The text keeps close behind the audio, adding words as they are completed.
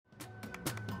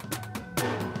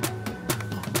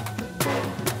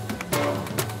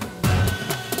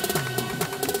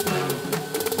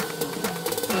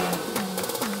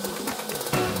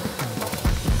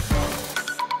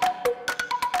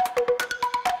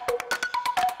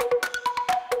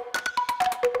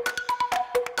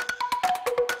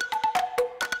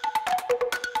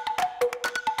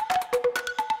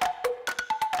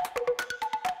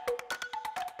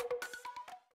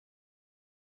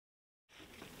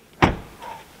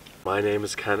My name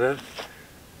is Kenneth,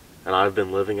 and I've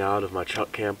been living out of my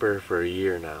truck camper for a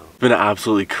year now. It's been an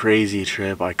absolutely crazy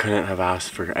trip. I couldn't have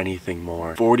asked for anything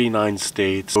more. 49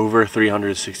 states, over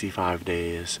 365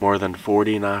 days, more than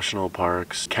 40 national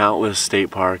parks, countless state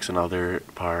parks and other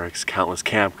parks, countless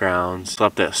campgrounds.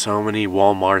 Slept at so many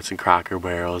Walmarts and Cracker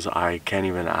Barrels, I can't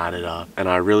even add it up. And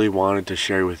I really wanted to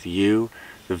share with you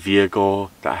the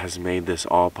vehicle that has made this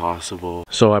all possible.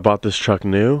 So I bought this truck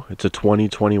new. It's a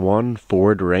 2021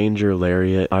 Ford Ranger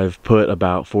Lariat. I've put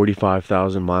about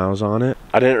 45,000 miles on it.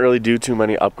 I didn't really do too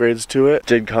many upgrades to it. It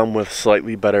did come with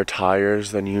slightly better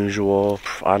tires than usual.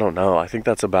 I don't know, I think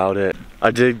that's about it.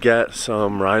 I did get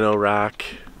some Rhino Rack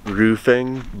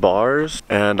roofing bars,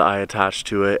 and I attached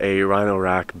to it a Rhino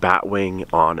Rack Batwing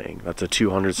awning. That's a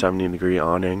 270-degree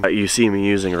awning that you see me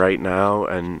using right now,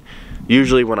 and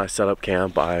usually when I set up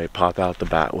camp, I pop out the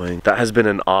Batwing. That has been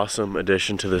an awesome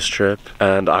addition to this trip,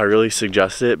 and I really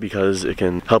suggest it because it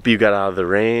can help you get out of the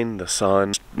rain, the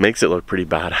sun. Makes it look pretty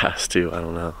badass too, I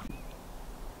don't know.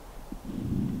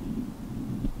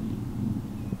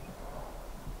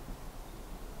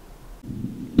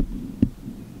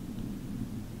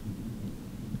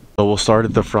 So we'll start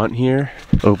at the front here,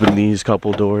 open these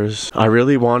couple doors. I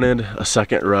really wanted a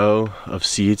second row of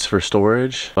seats for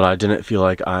storage, but I didn't feel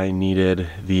like I needed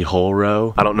the whole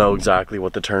row. I don't know exactly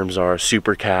what the terms are,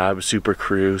 super cab, super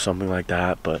crew, something like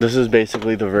that, but this is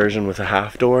basically the version with a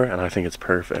half door, and I think it's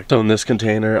perfect. So in this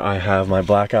container, I have my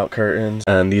blackout curtains,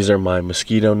 and these are my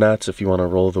mosquito nets if you want to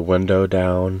roll the window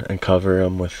down and cover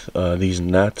them with these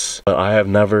nets. But I have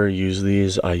never used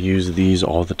these. I use these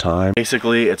all the time.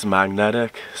 Basically, it's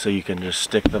magnetic, so you can just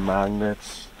stick the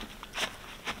magnets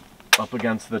up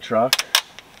against the truck.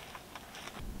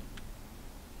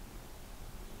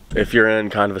 If you're in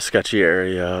kind of a sketchy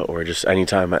area or just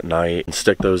anytime at night, and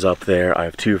stick those up there. I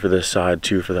have two for this side,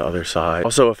 two for the other side.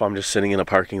 Also, if I'm just sitting in a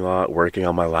parking lot working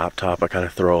on my laptop, I kind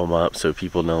of throw them up so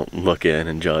people don't look in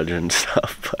and judge and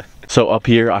stuff. So up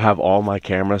here, I have all my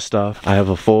camera stuff. I have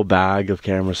a full bag of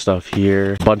camera stuff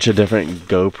here, a bunch of different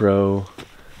GoPro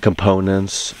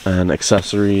components and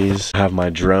accessories. I have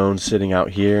my drone sitting out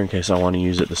here in case I want to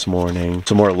use it this morning.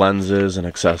 Some more lenses and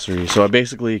accessories. So I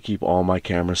basically keep all my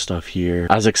camera stuff here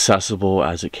as accessible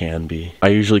as it can be. I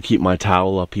usually keep my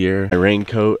towel up here, my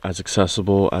raincoat as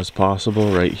accessible as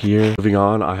possible right here. Moving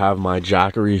on, I have my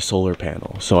Jackery solar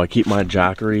panel. So I keep my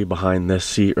Jackery behind this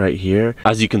seat right here.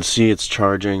 As you can see, it's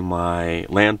charging my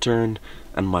lantern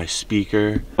and my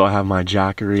speaker. So I have my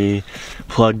Jackery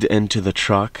plugged into the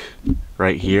truck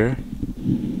right here,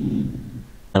 and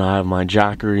I have my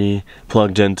Jackery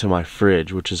plugged into my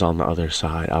fridge, which is on the other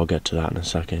side. I'll get to that in a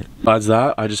second. Besides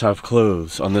that, I just have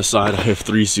clothes. On this side, I have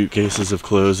 3 suitcases of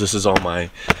clothes. This is all my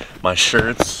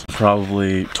shirts,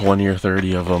 probably 20 or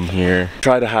 30 of them here. I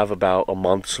try to have about a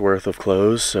month's worth of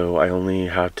clothes, so I only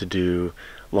have to do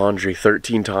laundry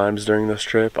 13 times during this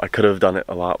trip. I could have done it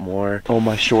a lot more. All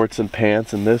my shorts and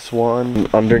pants in this one.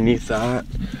 And underneath that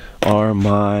are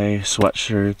my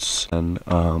sweatshirts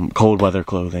and cold weather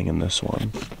clothing in this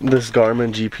one. This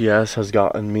Garmin GPS has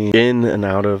gotten me in and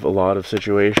out of a lot of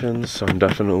situations, so I'm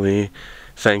definitely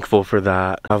thankful for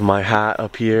that. I have my hat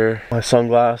up here, my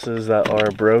sunglasses that are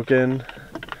broken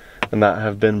and that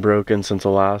have been broken since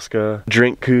Alaska,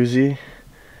 drink koozie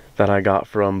that I got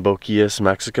from Boquillas,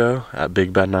 Mexico at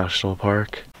Big Bend National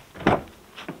Park.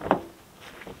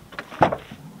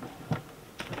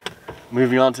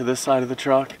 Moving on to this side of the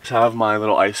truck, I have my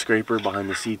little ice scraper behind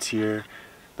the seats here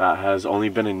that has only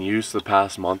been in use the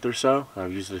past month or so.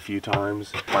 I've used it a few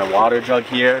times. My water jug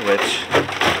here, which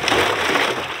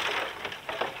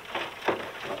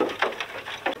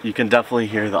you can definitely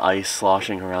hear the ice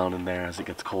sloshing around in there as it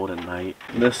gets cold at night.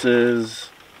 This is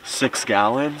 6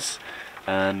 gallons.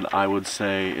 And I would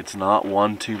say it's not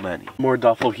one too many. More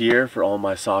duffel here for all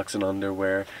my socks and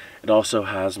underwear. It also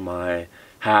has my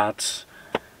hats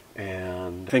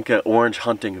and I think an orange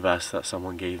hunting vest that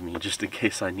someone gave me just in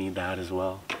case I need that as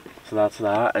well. So that's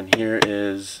that, and here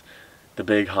is the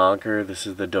big honker. This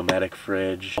is the Dometic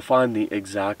fridge. I'll find the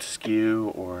exact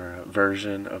SKU or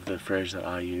version of the fridge that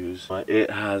I use, but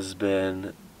it has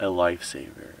been a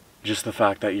lifesaver. Just the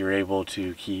fact that you're able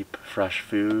to keep fresh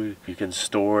food. You can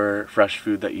store fresh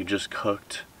food that you just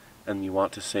cooked and you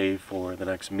want to save for the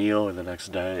next meal or the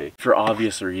next day. For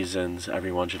obvious reasons,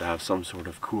 everyone should have some sort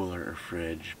of cooler or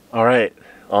fridge. Alright,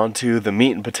 on to the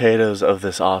meat and potatoes of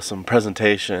this awesome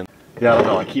presentation. Yeah, I don't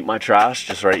know, I keep my trash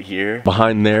just right here.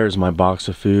 Behind there is my box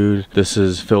of food. This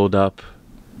is filled up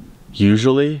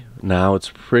usually. Now it's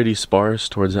pretty sparse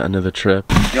towards the end of the trip.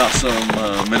 Got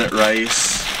some minute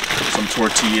rice, some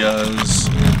tortillas,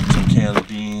 some canned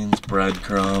beans,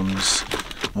 breadcrumbs,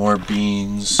 More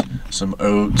beans, some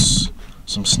oats,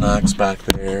 some snacks back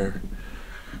there,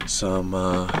 some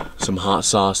hot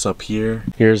sauce up here.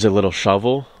 Here's a little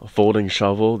shovel, a folding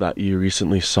shovel that you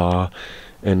recently saw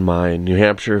in my New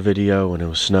Hampshire video when it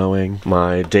was snowing.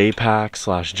 My day pack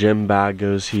slash gym bag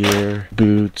goes here.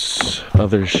 Boots,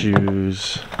 other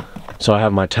shoes. So I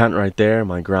have my tent right there,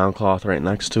 my ground cloth right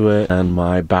next to it, and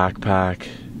my backpack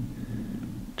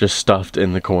just stuffed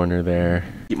in the corner there.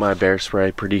 Keep my bear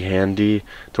spray pretty handy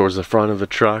towards the front of the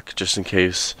truck just in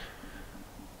case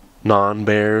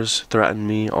non-bears threaten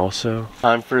me also.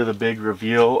 Time for the big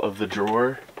reveal of the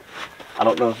drawer. I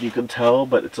don't know if you can tell,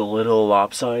 but it's a little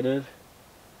lopsided.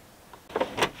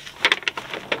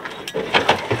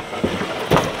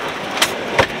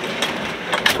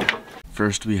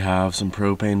 First we have some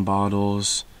propane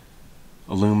bottles,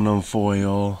 aluminum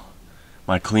foil,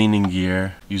 my cleaning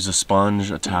gear. Use a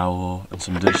sponge, a towel, and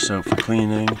some dish soap for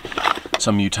cleaning.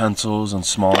 Some utensils and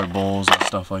smaller bowls and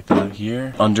stuff like that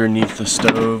here. Underneath the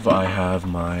stove I have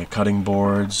my cutting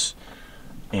boards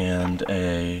and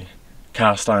a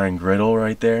cast iron griddle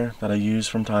right there that I use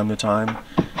from time to time.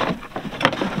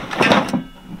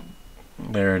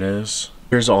 There it is.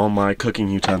 Here's all my cooking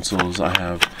utensils. I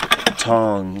have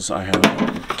tongs, I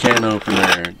have can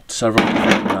opener, several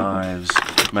different knives,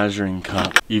 measuring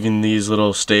cup, even these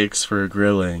little stakes for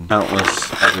grilling,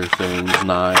 countless other things,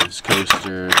 knives,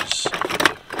 coasters,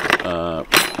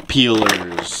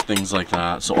 peelers, things like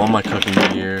that. So all my cooking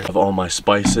gear. I have all my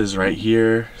spices right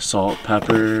here, salt,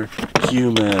 pepper,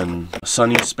 cumin,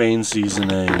 sunny Spain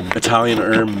seasoning, Italian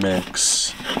herb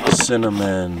mix,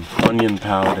 cinnamon, onion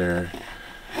powder,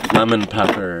 lemon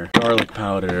pepper, garlic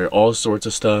powder, all sorts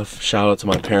of stuff. Shout out to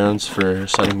my parents for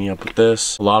setting me up with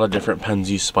this. A lot of different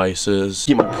Penzi spices.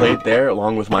 Keep my plate there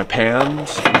along with my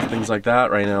pans, things like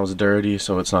that. Right now it's dirty,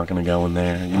 so it's not gonna go in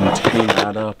there. You need to clean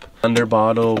that up. Under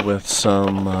bottle with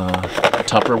some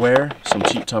Tupperware, some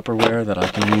cheap Tupperware that I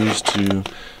can use to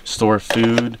store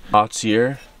food. Pots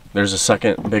here. There's a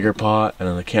second bigger pot and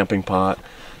then a camping pot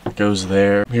that goes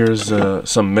there. Here's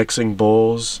some mixing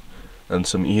bowls and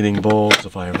some eating bowls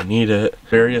if I ever need it.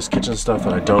 Various kitchen stuff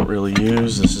that I don't really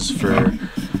use. This is for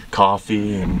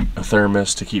coffee and a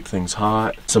thermos to keep things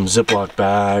hot. Some Ziploc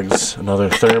bags, another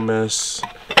thermos,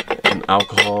 an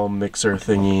alcohol mixer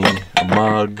thingy, a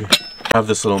mug. I have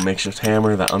this little makeshift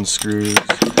hammer that unscrews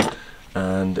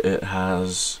and it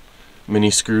has mini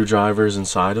screwdrivers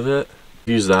inside of it.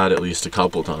 I've used that at least a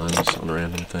couple times on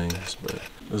random things, but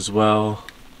as well.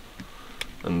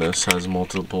 And this has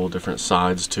multiple different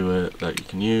sides to it that you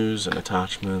can use and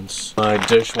attachments. My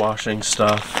dishwashing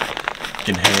stuff.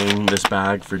 You can hang this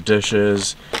bag for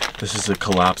dishes. This is a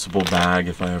collapsible bag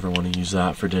if I ever want to use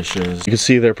that for dishes. You can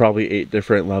see there are probably 8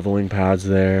 different leveling pads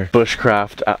there.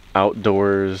 Bushcraft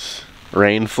outdoors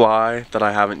rain fly that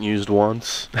I haven't used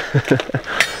once.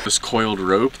 This coiled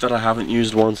rope that I haven't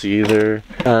used once either.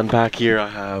 And back here I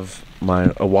have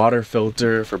a water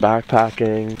filter for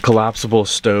backpacking, collapsible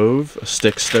stove, a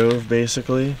stick stove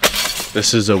basically.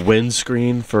 This is a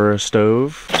windscreen for a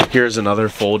stove. Here's another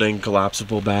folding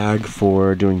collapsible bag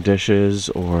for doing dishes,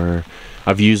 or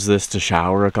I've used this to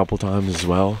shower a couple times as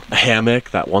well. A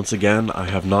hammock that once again I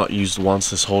have not used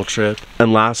once this whole trip.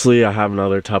 And lastly I have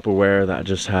another Tupperware that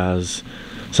just has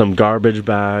some garbage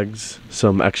bags,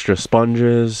 some extra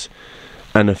sponges,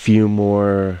 and a few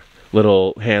more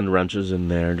little hand wrenches in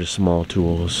there, just small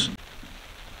tools.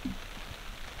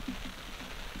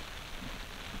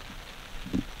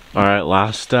 Alright,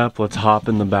 last step, let's hop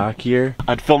in the back here.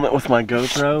 I'd film it with my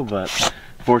GoPro, but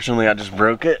fortunately I just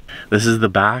broke it. This is the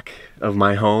back of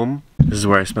my home. This is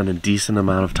where I spend a decent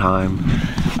amount of time.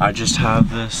 I just have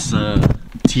this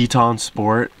Teton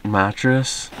Sport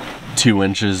mattress. 2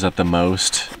 inches at the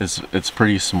most. It's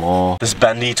pretty small. This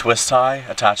bendy twist tie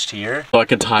attached here. So I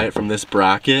can tie it from this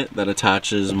bracket that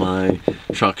attaches my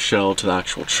truck shell to the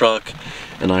actual truck,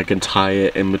 and I can tie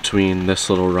it in between this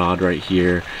little rod right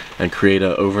here and create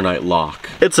an overnight lock.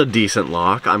 It's a decent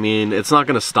lock. I mean, it's not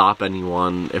gonna stop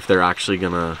anyone if they're actually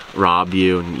gonna rob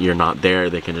you and you're not there.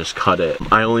 They can just cut it.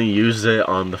 I only used it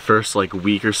on the first like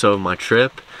week or so of my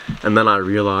trip, and then I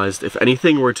realized if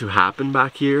anything were to happen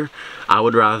back here, I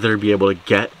would rather be able to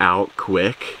get out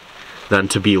quick than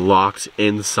to be locked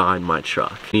inside my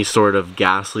truck. Any sort of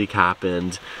gas leak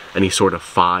happened, any sort of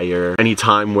fire, any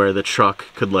time where the truck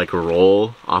could like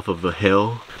roll off of a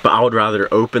hill. But I would rather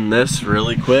open this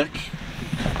really quick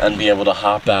and be able to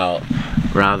hop out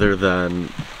rather than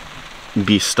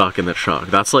be stuck in the truck.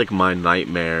 That's like my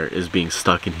nightmare, is being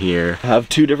stuck in here. I have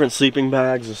 2 different sleeping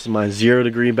bags. This is my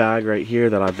 0-degree bag right here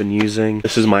that I've been using.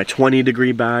 This is my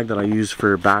 20-degree bag that I use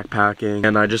for backpacking,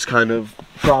 and I just kind of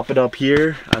prop it up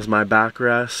here as my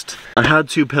backrest. I had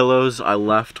 2 pillows. I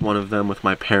left one of them with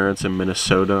my parents in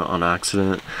Minnesota on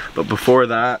accident, but before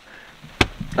that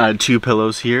I had 2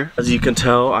 pillows here. As you can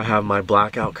tell, I have my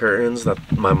blackout curtains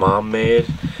that my mom made.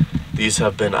 These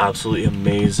have been absolutely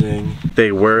amazing.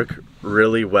 They work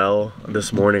really well.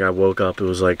 This morning I woke up, it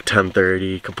was like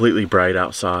 10:30, completely bright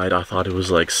outside. I thought it was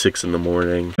like 6 in the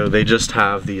morning. So they just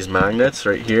have these magnets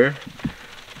right here.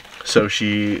 So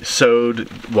she sewed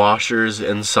washers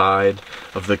inside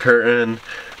of the curtain,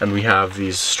 and we have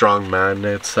these strong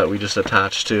magnets that we just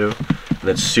attach to, and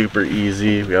it's super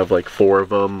easy. We have like 4 of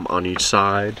them on each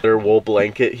side. Their wool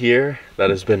blanket here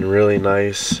that has been really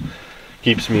nice.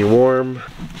 Keeps me warm.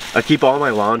 I keep all my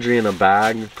laundry in a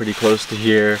bag pretty close to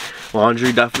here.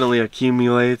 Laundry definitely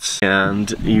accumulates,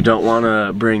 and you don't want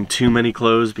to bring too many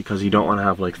clothes because you don't want to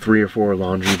have like 3 or 4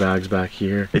 laundry bags back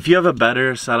here. If you have a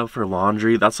better setup for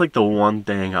laundry, that's like the one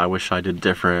thing I wish I did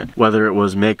different. Whether it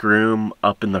was make room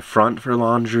up in the front for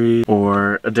laundry,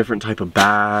 or a different type of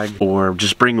bag, or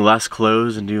just bring less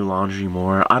clothes and do laundry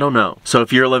more. I don't know. So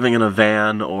if you're living in a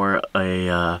van or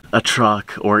a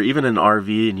truck or even an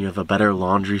RV and you have a better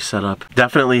laundry setup,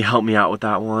 definitely help me out with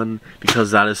that one,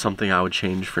 because that is something I would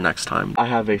change for next time. I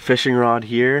have a fishing rod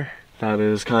here that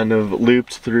is kind of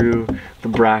looped through the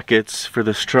brackets for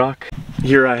this truck.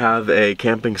 Here I have a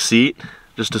camping seat,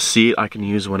 just a seat I can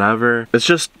use whenever. It's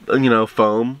just, you know,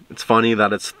 foam. It's funny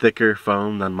that it's thicker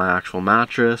foam than my actual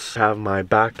mattress. I have my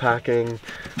backpacking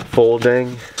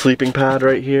folding sleeping pad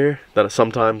right here that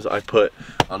sometimes I put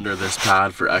under this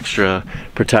pad for extra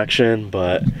protection,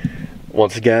 but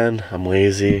once again, I'm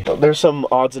lazy. There's some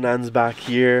odds and ends back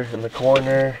here in the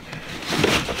corner.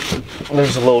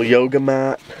 There's a little yoga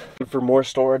mat. For more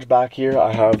storage back here,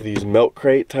 I have these milk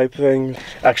crate type things.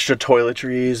 Extra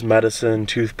toiletries, medicine,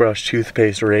 toothbrush,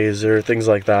 toothpaste, razor, things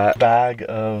like that. Bag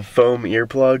of foam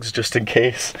earplugs, just in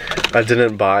case. I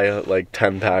didn't buy a like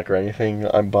 10-pack or anything.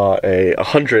 I bought a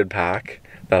 100-pack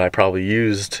that I probably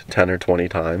used 10 or 20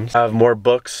 times. I have more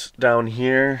books down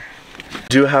here.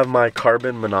 Do have my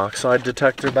carbon monoxide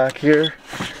detector back here.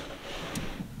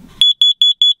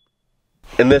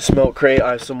 In this milk crate,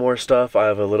 I have some more stuff. I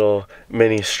have a little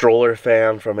mini stroller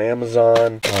fan from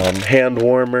Amazon, hand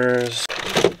warmers,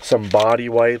 some body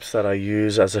wipes that I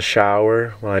use as a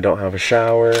shower when I don't have a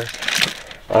shower.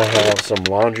 I have some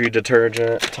laundry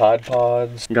detergent, Tide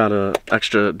Pods. Got a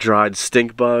extra dried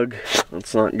stink bug.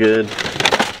 That's not good.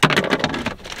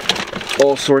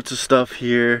 All sorts of stuff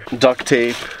here. Duct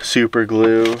tape, super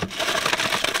glue.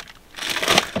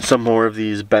 Some more of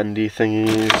these bendy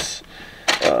thingies.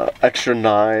 Extra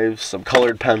knives, some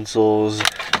colored pencils,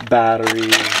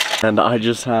 batteries, and I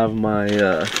just have my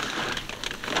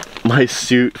my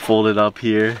suit folded up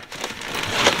here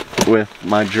with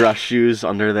my dress shoes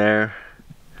under there.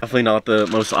 Definitely not the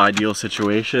most ideal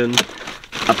situation.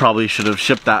 I probably should have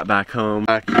shipped that back home.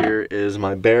 Back here is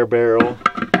my bear barrel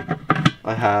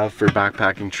I have for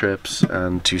backpacking trips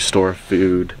and to store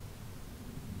food.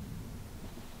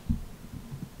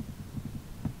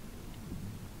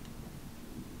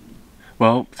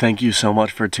 Well, thank you so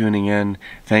much for tuning in.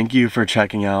 Thank you for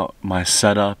checking out my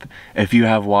setup. If you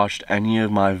have watched any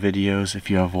of my videos,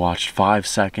 if you have watched 5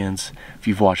 seconds, if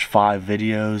you've watched 5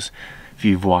 videos, if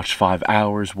you've watched 5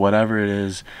 hours, whatever it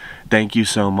is, thank you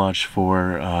so much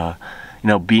for you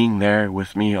know, being there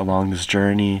with me along this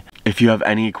journey. If you have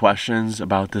any questions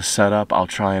about this setup, I'll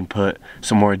try and put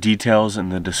some more details in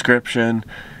the description,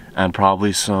 and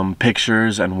probably some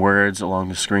pictures and words along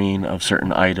the screen of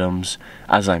certain items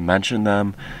as I mention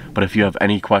them. But if you have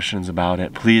any questions about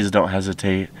it, please don't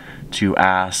hesitate to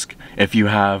ask. If you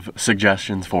have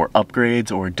suggestions for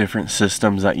upgrades or different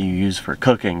systems that you use for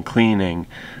cooking, cleaning,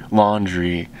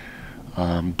 laundry,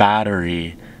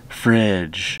 battery,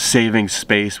 fridge, saving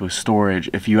space with storage,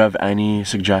 if you have any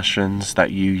suggestions that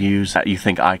you use that you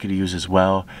think I could use as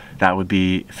well, that would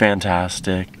be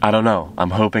fantastic. I don't know.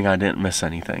 I'm hoping I didn't miss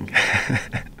anything.